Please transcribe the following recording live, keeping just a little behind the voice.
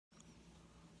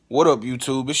What up,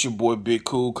 YouTube? It's your boy Big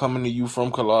Cool coming to you from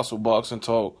Collazo Boxing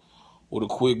Talk with a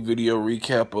quick video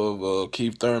recap of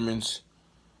Keith Thurman's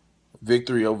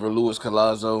victory over Louis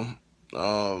Collazo.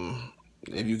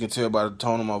 If you can tell by the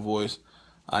tone of my voice,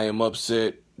 I am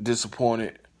upset,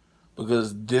 disappointed,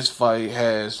 because this fight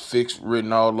has fixed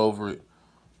written all over it.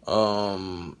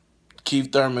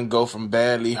 Keith Thurman go from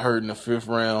badly hurt in the 5th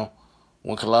round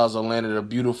when Collazo landed a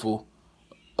beautiful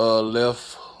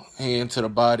left hand to the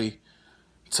body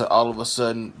to all of a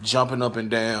sudden jumping up and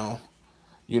down,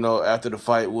 after the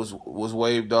fight was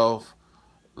waved off.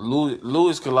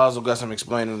 Louis Collazo got some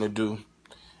explaining to do.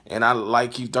 And I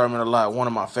like Keith Thurman a lot, one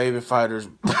of my favorite fighters.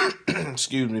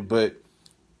 Excuse me, but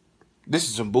this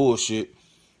is some bullshit.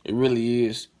 It really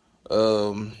is.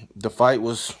 The fight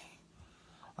was,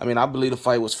 I believe the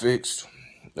fight was fixed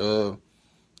to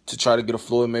try to get a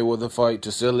Floyd Mayweather fight,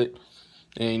 to sell it.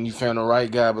 And you found the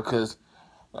right guy, because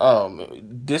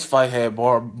this fight had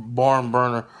a barn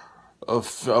burner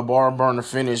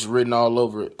finish written all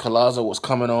over it. Collazo was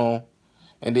coming on,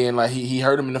 and then he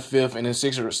hurt him in the 5th, and then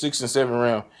 6th and 7th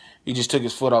round, he just took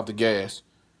his foot off the gas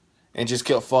and just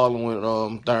kept falling with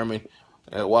Thurman.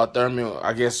 While Thurman,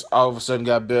 I guess, all of a sudden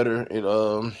got better,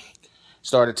 it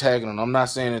started tagging him. I'm not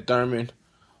saying that Thurman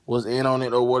was in on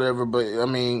it or whatever, but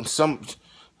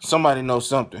somebody knows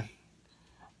something.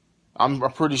 I'm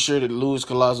pretty sure that Louis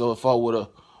Collazo fought with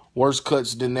worse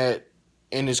cuts than that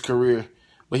in his career,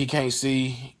 but he can't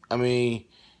see. He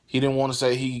didn't want to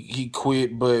say he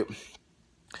quit, but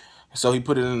so he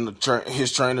put it in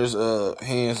his trainer's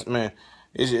hands. Man,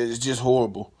 it's just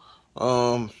horrible.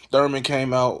 Thurman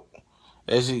came out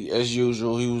as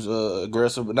usual. He was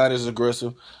aggressive, but not as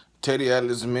aggressive. Teddy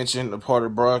Atlas mentioned a part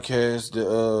of the broadcast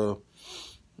that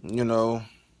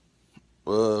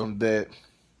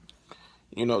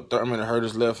Thurman hurt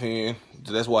his left hand.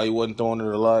 That's why he wasn't throwing it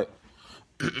a lot.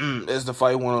 As the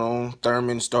fight went on,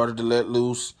 Thurman started to let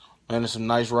loose, landed some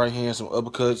nice right hands, some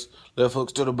uppercuts, left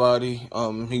hooks to the body.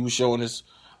 He was showing his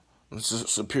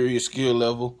superior skill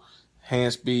level,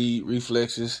 hand speed,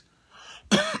 reflexes,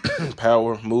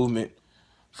 power, movement,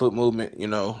 foot movement,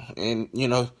 and,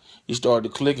 he started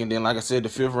to click. And then, like I said, the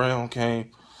 5th round came.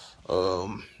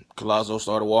 Collazo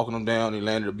started walking him down. He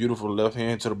landed a beautiful left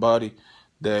hand to the body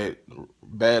that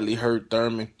badly hurt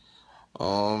Thurman.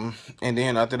 And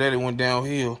then after that, it went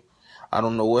downhill. I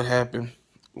don't know what happened.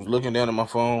 I was looking down at my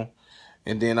phone,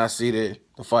 and then I see that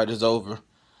the fight is over.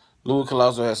 Louis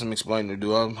Collazo has some explaining to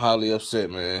do. I'm highly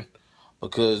upset, man,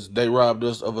 because they robbed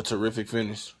us of a terrific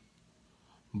finish.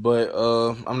 But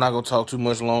I'm not going to talk too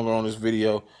much longer on this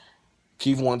video.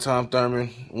 Keith one-time Thurman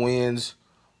wins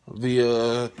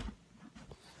via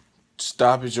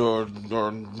stoppage or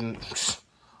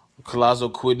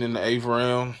Collazo quitting in the 8th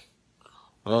round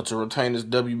to retain his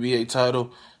WBA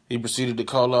title. He proceeded to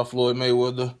call out Floyd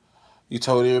Mayweather. He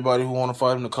told everybody who want to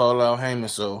fight him to call out Heyman.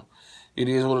 So it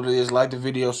is what it is. Like the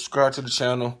video, subscribe to the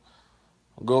channel.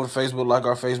 Go over to Facebook, like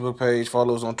our Facebook page.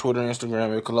 Follow us on Twitter and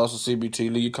Instagram at Collazo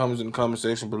CBT. Leave your comments in the comment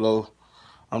section below.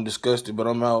 I'm disgusted, but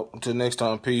I'm out. Until next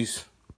time, peace.